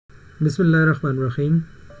Bismillahirrahmanirrahim.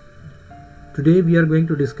 Today we are going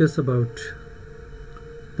to discuss about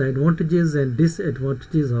the advantages and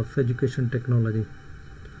disadvantages of education technology.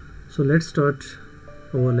 So let's start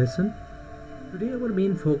our lesson. Today our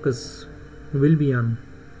main focus will be on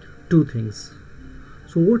two things.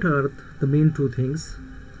 So what are the main two things?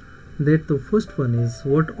 That the first one is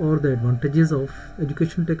what are the advantages of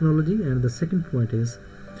education technology, and the second point is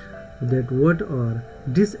that what are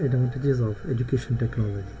disadvantages of education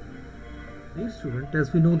technology. Dear student,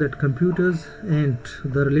 as we know that computers and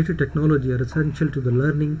the related technology are essential to the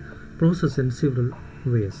learning process in several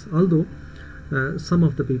ways. Although some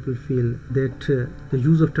of the people feel that the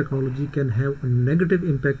use of technology can have a negative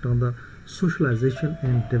impact on the socialization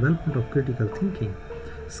and development of critical thinking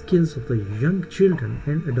skills of the young children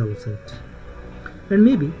and adolescents, and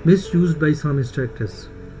may be misused by some instructors.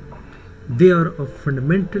 They are of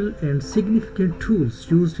fundamental and significant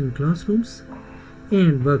tools used in classrooms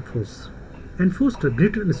and workforce, and foster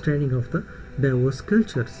greater understanding of the diverse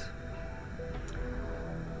cultures.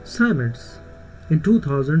 Simons, in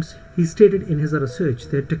 2000s, he stated in his research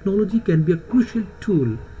that technology can be a crucial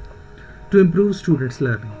tool to improve students'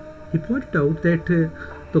 learning. He pointed out that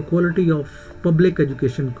the quality of public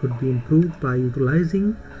education could be improved by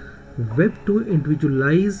utilizing web to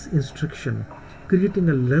individualize instruction, creating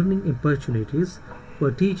a learning opportunities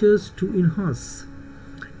for teachers to enhance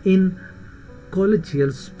in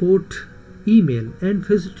collegial support, email, and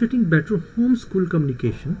facilitating better homeschool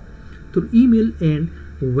communication through email and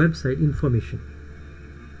website information.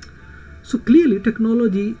 So clearly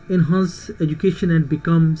technology enhances education and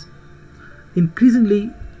becomes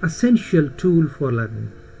increasingly essential tool for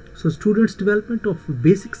learning. So students' development of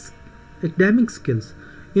basic academic skills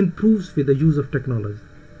improves with the use of technology,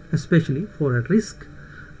 especially for at-risk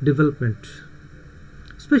development,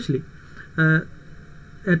 especially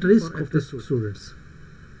at risk of the students.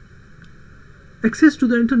 Access to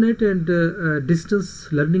the internet and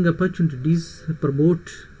distance learning opportunities promote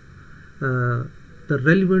the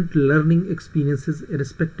relevant learning experiences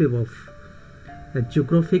irrespective of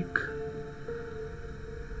geographic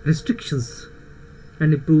restrictions,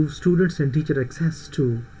 and improve students and teacher access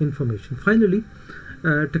to information. Finally,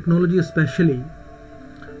 technology, especially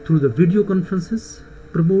through the video conferences,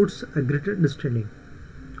 promotes a greater understanding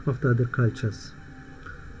of the other cultures.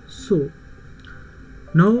 So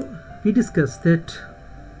now we discuss that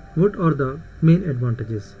what are the main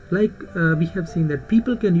advantages. Like we have seen that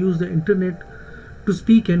people can use the internet to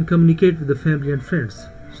speak and communicate with the family and friends.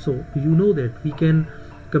 So you know that we can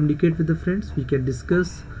communicate with the friends, we can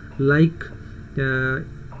discuss, like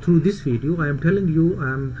through this video I am telling you,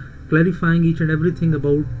 I am clarifying each and everything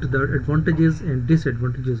about the advantages and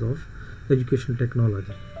disadvantages of education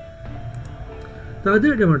technology. The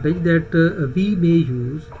other advantage that we may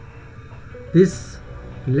use this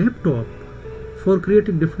laptop for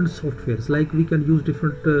creating different softwares, like we can use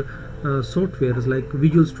different softwares like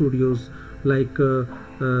Visual Studios, like the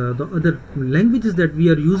other languages that we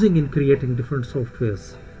are using in creating different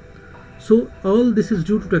softwares. So all this is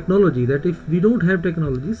due to technology, that if we don't have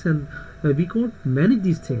technologies and we can't manage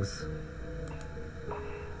these things.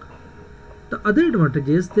 The other advantage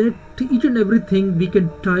is that each and everything we can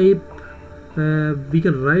type, we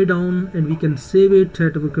can write down, and we can save it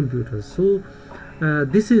at our computers. So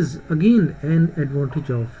this is again an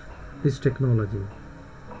advantage of this technology.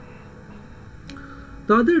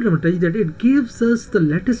 The other advantage that it gives us the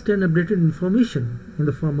latest and updated information in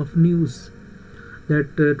the form of news,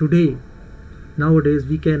 that nowadays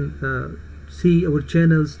we can see our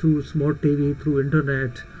channels through smart TV, through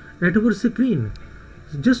internet, at our screen,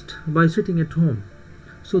 just by sitting at home.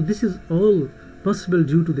 So this is all possible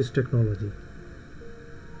due to this technology.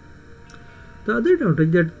 The other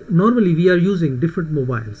advantage that normally we are using different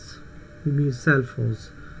mobiles, we mean cell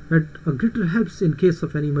phones, that a greater helps in case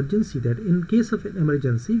of an emergency, that in case of an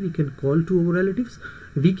emergency we can call to our relatives,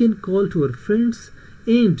 we can call to our friends,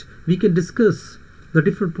 and we can discuss the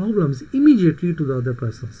different problems immediately to the other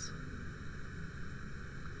persons.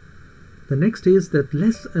 The next is that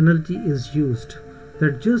less energy is used,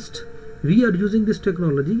 that just we are using this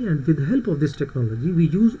technology, and with the help of this technology we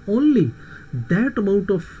use only that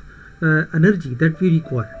amount of energy that we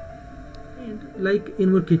require. And like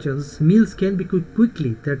in our kitchens, meals can be cooked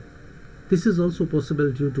quickly, that this is also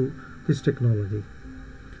possible due to this technology.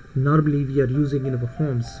 Normally we are using in our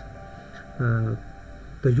homes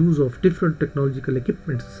the use of different technological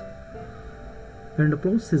equipments and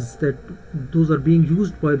appliances, that those are being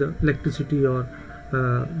used by the electricity or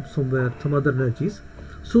some other energies.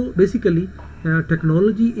 So basically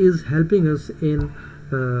technology is helping us in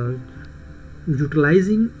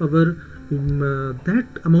utilizing our that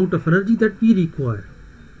amount of energy that we require.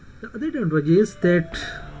 The other advantage is that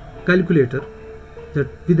calculator, that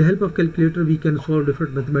with the help of calculator we can solve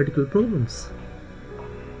different mathematical problems.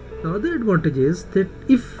 The other advantage is that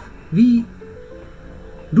if we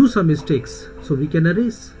do some mistakes, so we can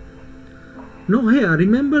erase. Now here,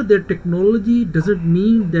 remember that technology doesn't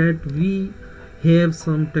mean that we have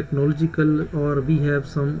some technological or we have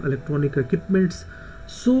some electronic equipments.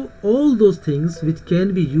 So all those things which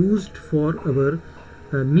can be used for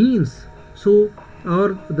our means, so are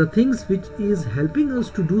the things which is helping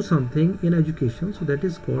us to do something in education, so that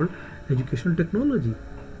is called educational technology.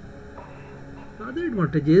 The other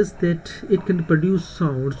advantage is that it can produce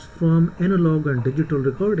sounds from analog and digital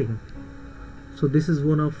recording. So this is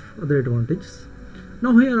one of other advantages.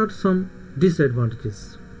 Now here are some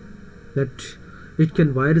disadvantages. That it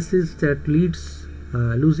can viruses that leads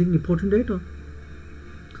losing important data.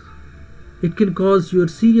 It can cause your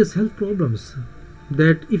serious health problems.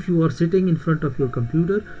 That if you are sitting in front of your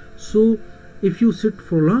computer, so if you sit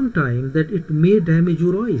for a long time, that it may damage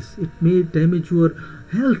your eyes, it may damage your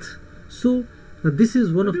health. So this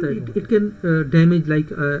is one of the, it can damage, like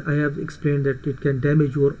I have explained, that it can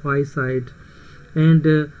damage your eyesight,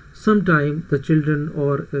 and sometimes the children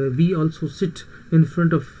or we also sit in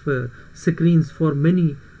front of screens for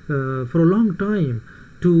for a long time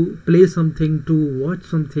to play something, to watch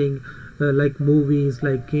something, like movies,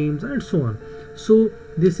 like games, and so on. So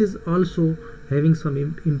this is also having some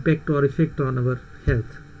impact or effect on our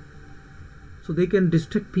health. So they can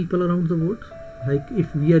distract people around the world. Like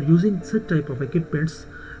if we are using such type of equipments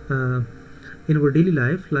in our daily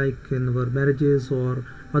life, like in our marriages or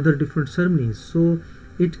other different ceremonies, so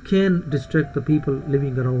it can distract the people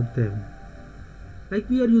living around them. Like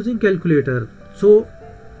we are using calculator, so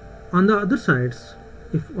on the other sides,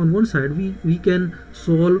 if on one side we can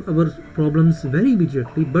solve our problems very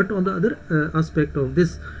immediately, but on the other aspect of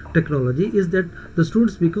this technology is that the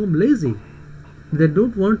students become lazy. They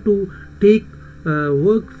don't want to take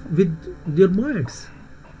work with their minds.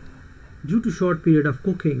 Due to short period of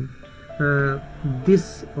cooking,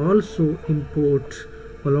 this also import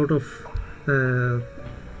a lot of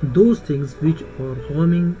those things which are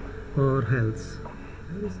harming our health.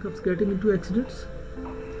 Risk of getting into accidents.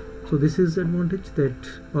 So this is advantage, that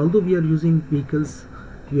although we are using vehicles,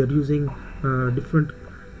 we are using different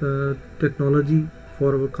technology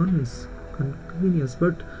for our convenience,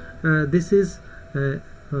 but this is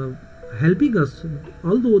helping us,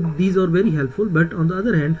 although these are very helpful, but on the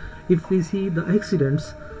other hand, if we see the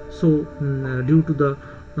accidents, so due to the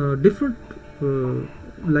different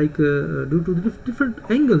due to the different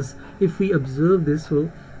angles, if we observe this, so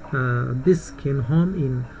this can harm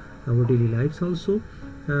in our daily lives also.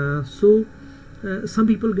 Some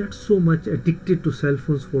people get so much addicted to cell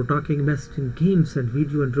phones for talking, messaging, games and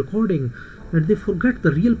video and recording, and they forget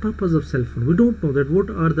the real purpose of cell phone. We don't know that what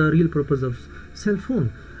are the real purpose of cell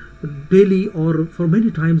phone. Daily or for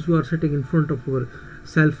many times we are sitting in front of our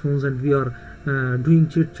cell phones and we are doing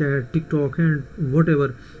chit chat, TikTok and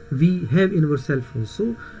whatever we have in our cell phones.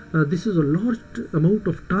 So this is a large amount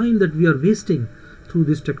of time that we are wasting through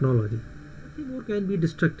this technology. Nothing more can be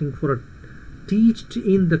distracting for a teach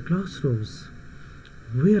in the classrooms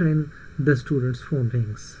wherein the students' phone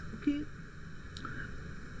rings. Okay,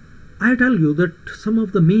 I tell you that some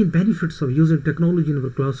of the main benefits of using technology in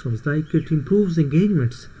our classrooms, like it improves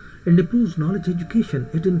engagements and improves knowledge education,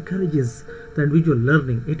 it encourages the individual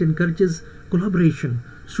learning, it encourages collaboration.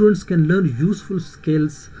 Students can learn useful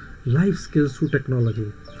skills, life skills through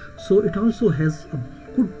technology. So it also has a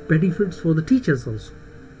good benefits for the teachers also.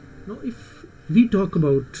 Now if we talk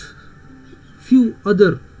about few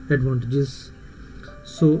other advantages,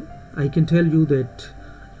 so I can tell you that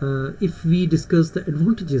if we discuss the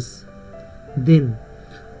advantages, then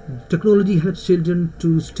technology helps children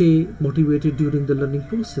to stay motivated during the learning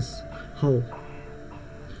process. How?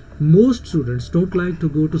 Most students don't like to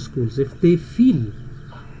go to schools if they feel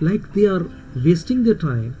like they are wasting their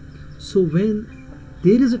time. So when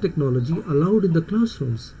there is a technology allowed in the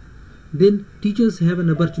classrooms, then teachers have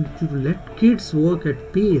an opportunity to let kids work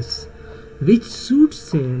at pace which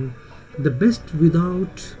suits them the best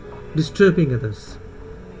without disturbing others.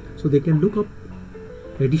 So they can look up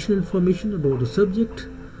additional information about the subject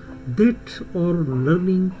that are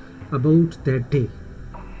learning about that day.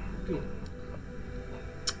 Okay.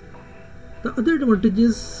 The other advantage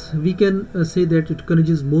is we can say that it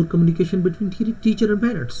encourages more communication between teacher and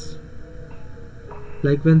parents.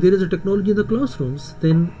 Like when there is a technology in the classrooms,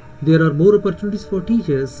 then there are more opportunities for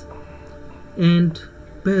teachers and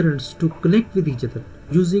parents to connect with each other.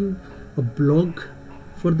 Using a blog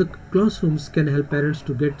for the classrooms can help parents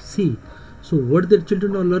to see so what their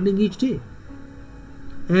children are learning each day.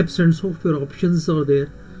 Apps and software options are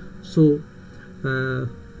there So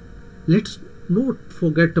let's not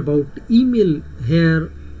forget about email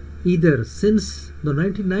here either. Since the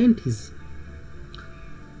 1990s,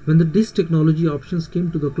 when this technology options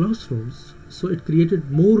came to the classrooms, so it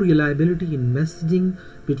created more reliability in messaging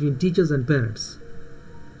between teachers and parents.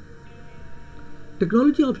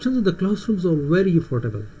 Technology options in the classrooms are very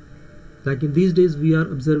affordable. Like in these days, we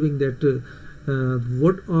are observing that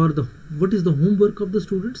what is the homework of the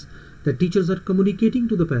students. The teachers are communicating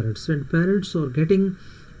to the parents, and parents are getting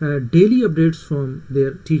daily updates from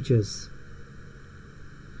their teachers.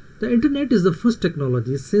 The internet is the first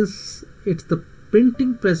technology, since it's the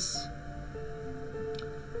printing press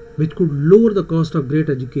which could lower the cost of great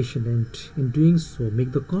education, and in doing so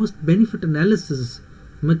make the cost benefit analysis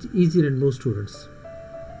much easier in most students.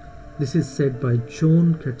 This is said by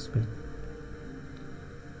John Katzman.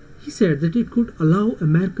 He said that it could allow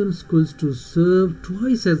American schools to serve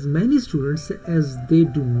twice as many students as they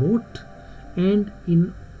do not, and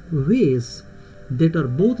in ways that are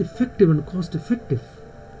both effective and cost effective.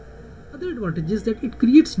 Other advantage is that it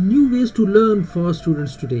creates new ways to learn for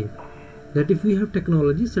students today. That if we have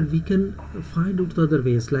technologies, that we can find out other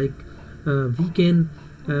ways, like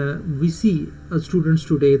we see students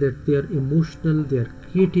today that they are emotional, they are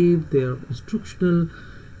creative, they are instructional,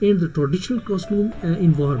 and the traditional classroom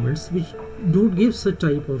environments which don't give such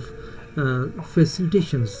type of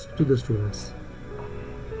facilitations to the students.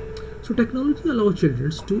 So technology allows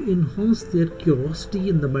children to enhance their curiosity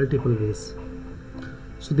in the multiple ways.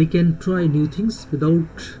 So they can try new things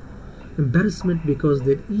without embarrassment, because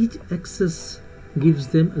their each access gives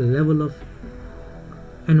them a level of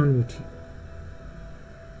anonymity.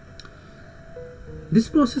 This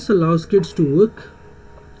process allows kids to work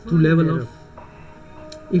to level of,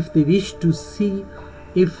 if they wish, to see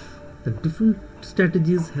if the different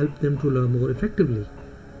strategies help them to learn more effectively.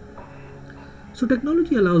 So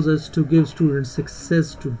technology allows us to give students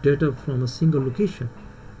access to data from a single location.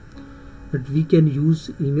 That we can use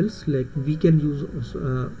emails, like we can use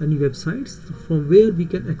any websites from where we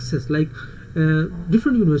can access, like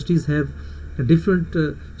different universities have different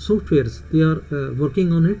softwares. They are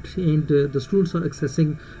working on it, and the students are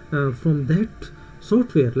accessing from that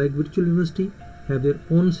software. Like virtual university have their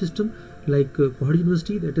own system, like KUST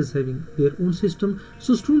University that is having their own system.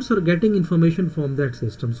 So students are getting information from that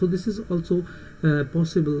system. So this is also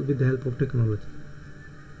possible with the help of technology.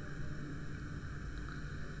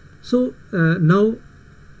 So now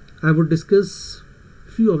I would discuss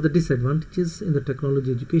few of the disadvantages in the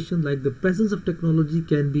technology education. Like the presence of technology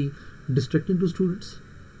can be distracting to students.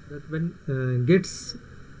 That when kids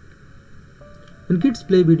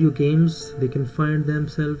play video games, they can find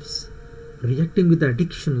themselves reacting with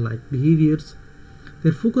addiction-like behaviors.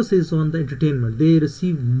 Their focus is on the entertainment. They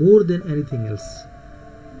receive more than anything else.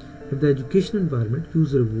 If the education environment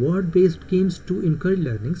use reward-based games to encourage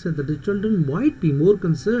learning, so that the children might be more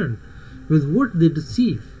concerned with what they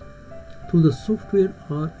receive through the software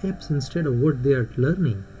or apps instead of what they are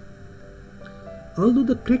learning. Although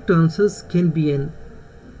the correct answers can be an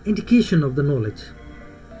indication of the knowledge,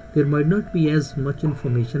 there might not be as much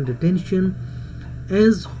information retention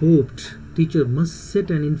as hoped. Teacher must set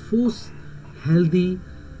and enforce healthy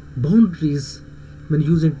boundaries when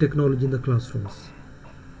using technology in the classrooms.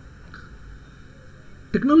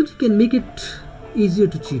 Technology can make it easier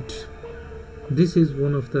to cheat. This is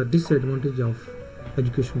one of the disadvantages of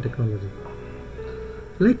education technology.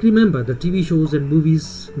 Like remember the TV shows and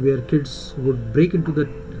movies where kids would break into the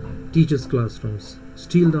teachers' classrooms,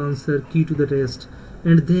 steal the answer key to the test,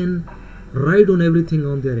 and then write on everything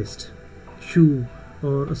on their wrist, shoe,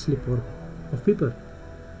 or a slip of paper.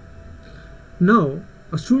 Now,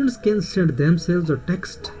 students can send themselves a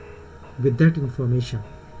text with that information.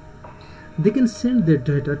 They can send their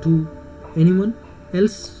data to anyone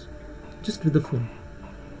else just with the phone.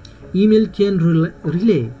 Email can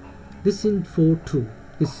relay this info too.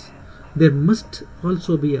 There must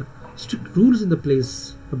also be a strict rules in the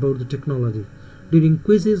place about the technology. During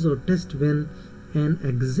quizzes or tests, when an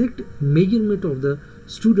exact measurement of the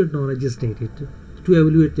student knowledge is needed to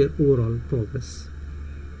evaluate their overall progress.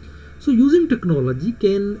 So using technology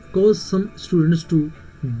can cause some students to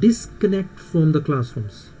disconnect from the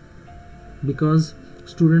classrooms, because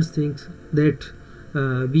students think that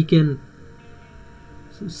we can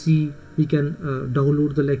see, we can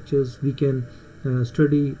download the lectures, we can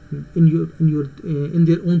study in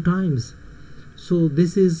their own times. So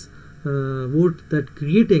this is what that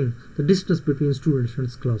creating the distance between students and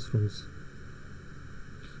classrooms.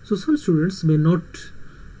 So some students may not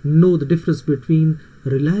know the difference between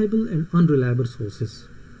reliable and unreliable sources,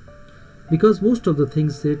 because most of the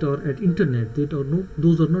things that are at internet,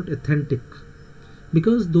 those are not authentic.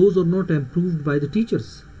 because those are not improved by the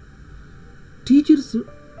teachers. Teachers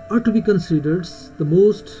are to be considered the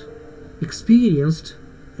most experienced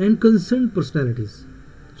and concerned personalities.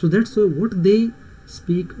 So that's why what they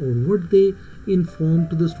speak or what they inform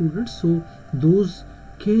to the students, so those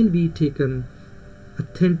can be taken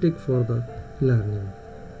authentic for the learning.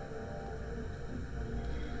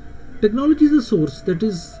 Technology is a source that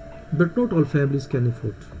is, but not all families can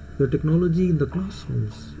afford. The technology in the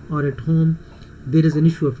classrooms or at home, there is an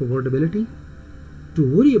issue of affordability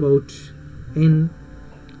to worry about in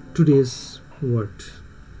today's world.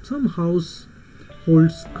 Some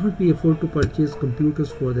households can't be afford to purchase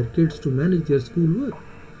computers for their kids to manage their schoolwork.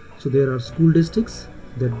 So there are school districts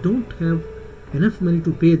that don't have enough money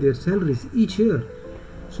to pay their salaries each year,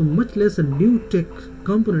 so much less a new tech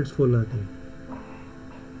components for learning.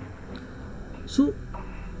 So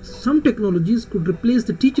some technologies could replace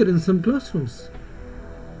the teacher in some classrooms.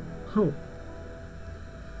 How?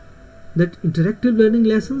 That interactive learning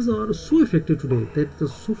lessons are so effective today that the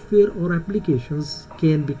software or applications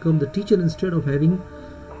can become the teacher instead of having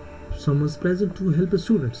someone's present to help the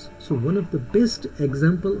students. So one of the best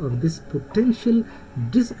example of this potential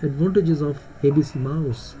disadvantages of ABC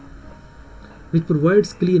Mouse, which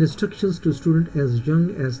provides clear instructions to students as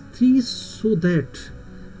young as 3 so that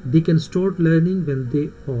they can start learning when they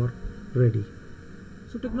are ready.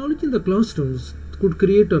 So technology in the classrooms could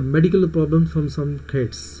create a medical problem from some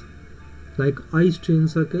kids, like eye strain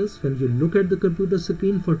occurs when you look at the computer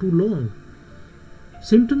screen for too long.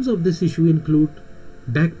 Symptoms of this issue include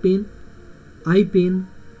back pain, eye pain,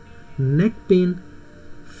 neck pain,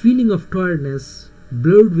 feeling of tiredness,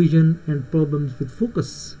 blurred vision, and problems with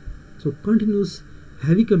focus. So continuous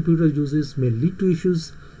heavy computer uses may lead to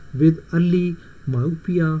issues with early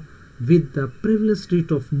myopia, with the prevalence rate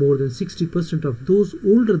of more than 60% of those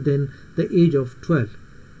older than the age of 12.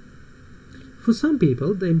 For some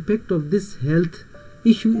people, the impact of this health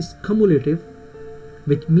issue is cumulative,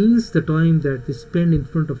 which means the time that they spend in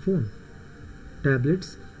front of phone,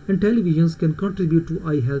 tablets, and televisions can contribute to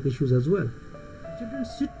eye health issues as well. Children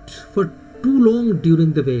sit for too long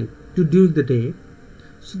during the day,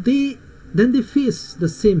 so they face the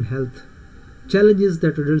same health challenges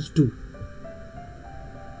that adults do.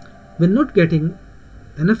 When not getting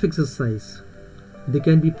enough exercise, there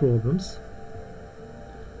can be problems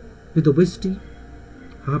with obesity,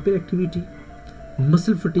 hyperactivity,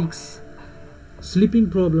 muscle fatigues, sleeping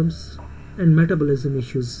problems, and metabolism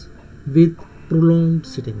issues with prolonged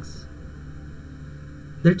sittings.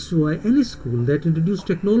 That's why any school that introduces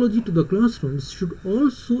technology to the classrooms should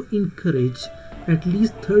also encourage at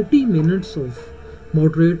least 30 minutes of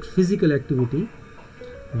moderate physical activity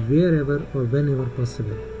wherever or whenever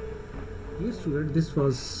possible. Dear student, this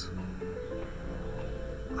was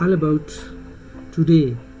all about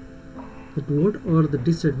today, that what are the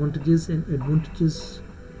disadvantages and advantages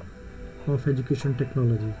of education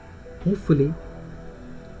technology. Hopefully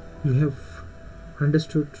you have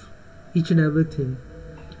understood each and everything.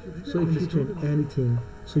 So if you understand anything,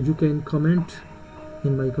 so you can comment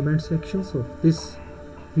in my comment sections of this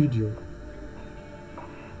video.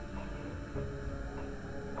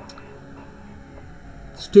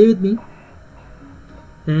 Stay with me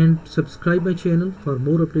and subscribe my channel for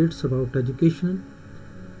more updates about education,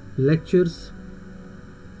 lectures,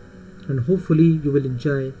 and hopefully you will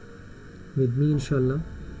enjoy with me, inshallah.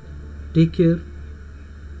 Take care.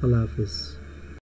 Allah Hafiz.